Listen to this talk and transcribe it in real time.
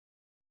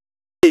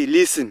Hey,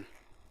 listen.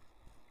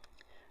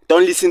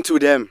 Don't listen to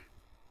them.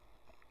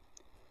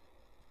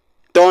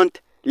 Don't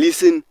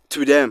listen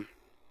to them.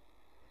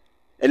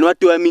 And what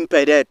do I mean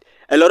by that?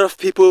 A lot of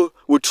people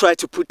will try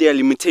to put their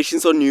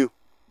limitations on you.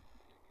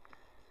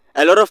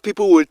 A lot of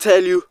people will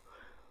tell you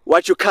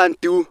what you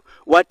can't do,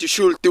 what you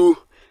should do.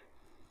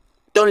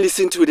 Don't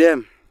listen to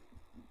them.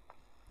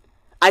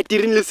 I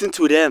didn't listen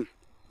to them.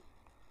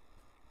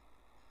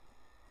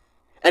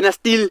 And I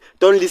still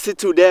don't listen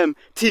to them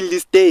till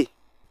this day.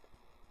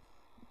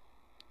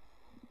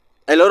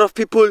 A lot of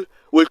people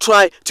will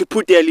try to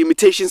put their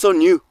limitations on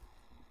you.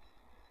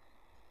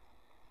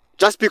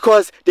 Just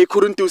because they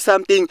couldn't do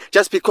something,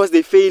 just because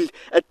they failed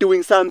at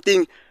doing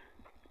something,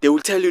 they will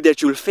tell you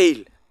that you'll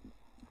fail.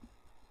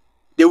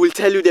 They will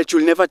tell you that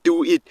you'll never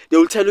do it. They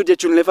will tell you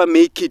that you'll never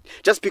make it.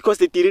 Just because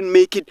they didn't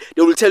make it,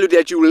 they will tell you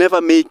that you will never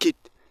make it.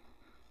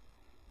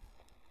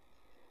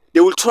 They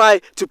will try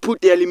to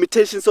put their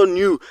limitations on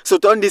you, so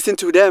don't listen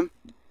to them.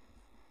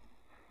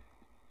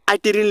 I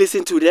didn't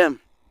listen to them.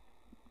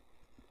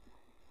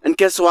 And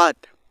guess what?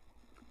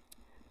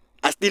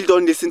 I still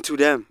don't listen to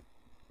them.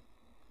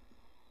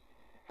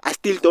 I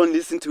still don't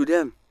listen to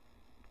them.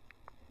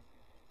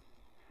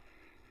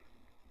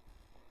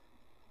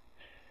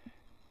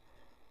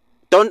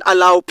 Don't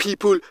allow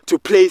people to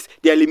place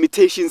their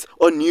limitations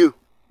on you.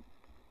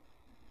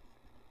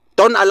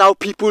 Don't allow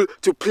people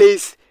to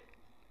place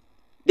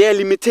their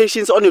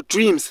limitations on your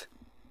dreams.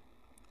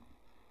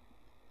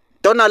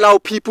 Don't allow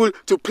people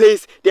to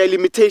place their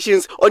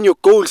limitations on your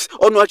goals,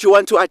 on what you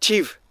want to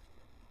achieve.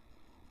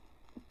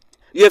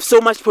 You have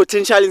so much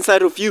potential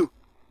inside of you.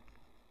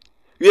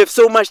 You have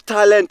so much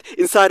talent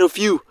inside of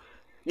you.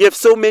 You have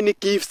so many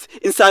gifts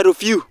inside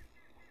of you.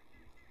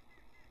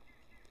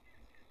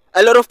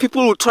 A lot of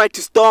people will try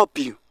to stop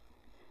you.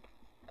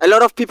 A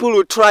lot of people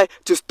will try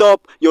to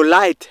stop your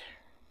light.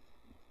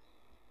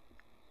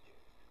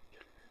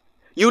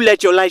 You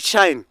let your light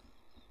shine.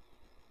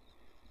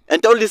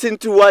 And don't listen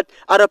to what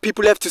other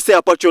people have to say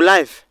about your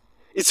life.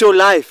 It's your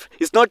life.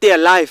 It's not their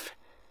life.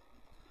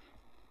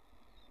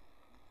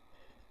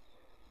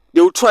 They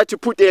will try to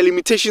put their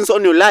limitations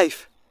on your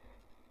life.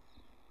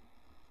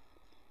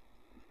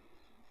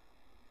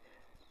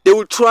 They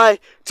will try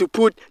to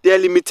put their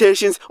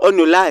limitations on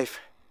your life.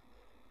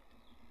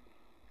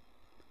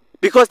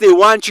 Because they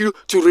want you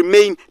to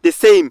remain the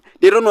same.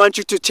 They don't want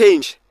you to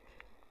change.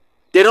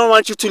 They don't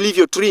want you to live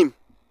your dream.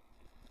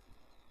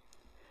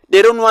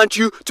 They don't want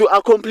you to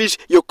accomplish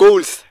your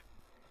goals.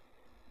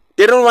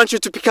 They don't want you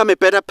to become a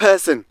better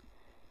person.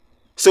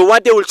 So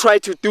what they will try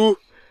to do,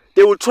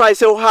 they will try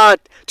so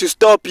hard to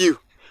stop you.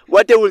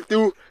 What they will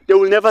do, they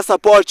will never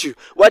support you.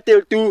 What they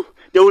will do,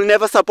 they will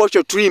never support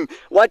your dream.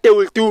 What they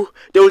will do,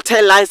 they will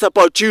tell lies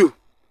about you.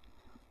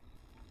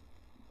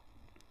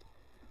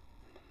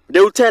 They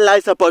will tell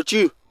lies about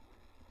you.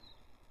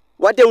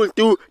 What they will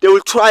do, they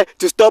will try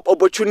to stop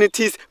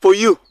opportunities for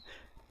you.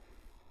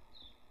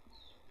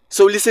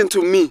 So listen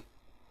to me.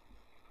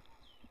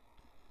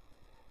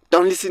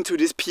 Don't listen to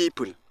these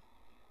people.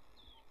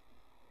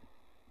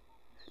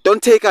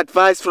 Don't take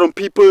advice from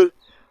people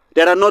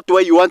that are not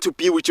where you want to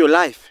be with your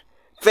life.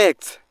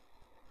 Facts.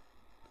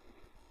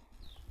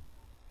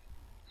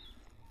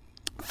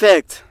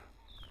 Fact.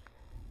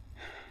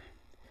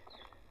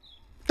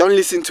 Don't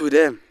listen to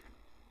them.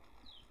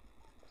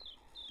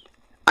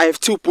 I have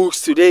 2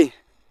 books today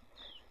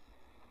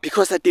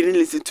because I didn't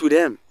listen to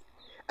them.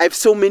 I have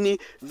so many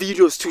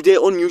videos today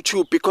on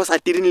YouTube because I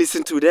didn't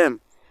listen to them.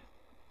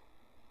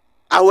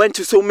 I went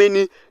to so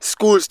many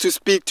schools to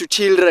speak to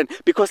children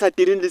because I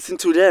didn't listen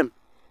to them.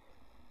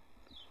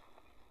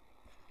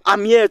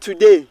 I'm here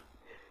today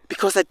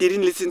because I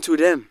didn't listen to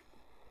them.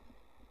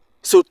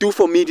 So do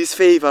for me this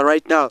favor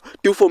right now.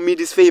 Do for me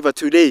this favor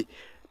today.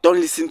 Don't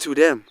listen to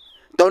them.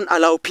 Don't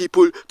allow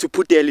people to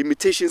put their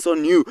limitations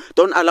on you.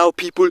 Don't allow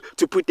people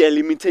to put their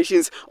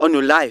limitations on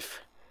your life.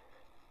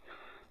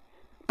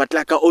 But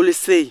like I always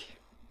say,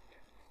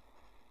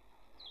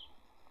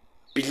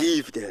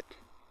 believe that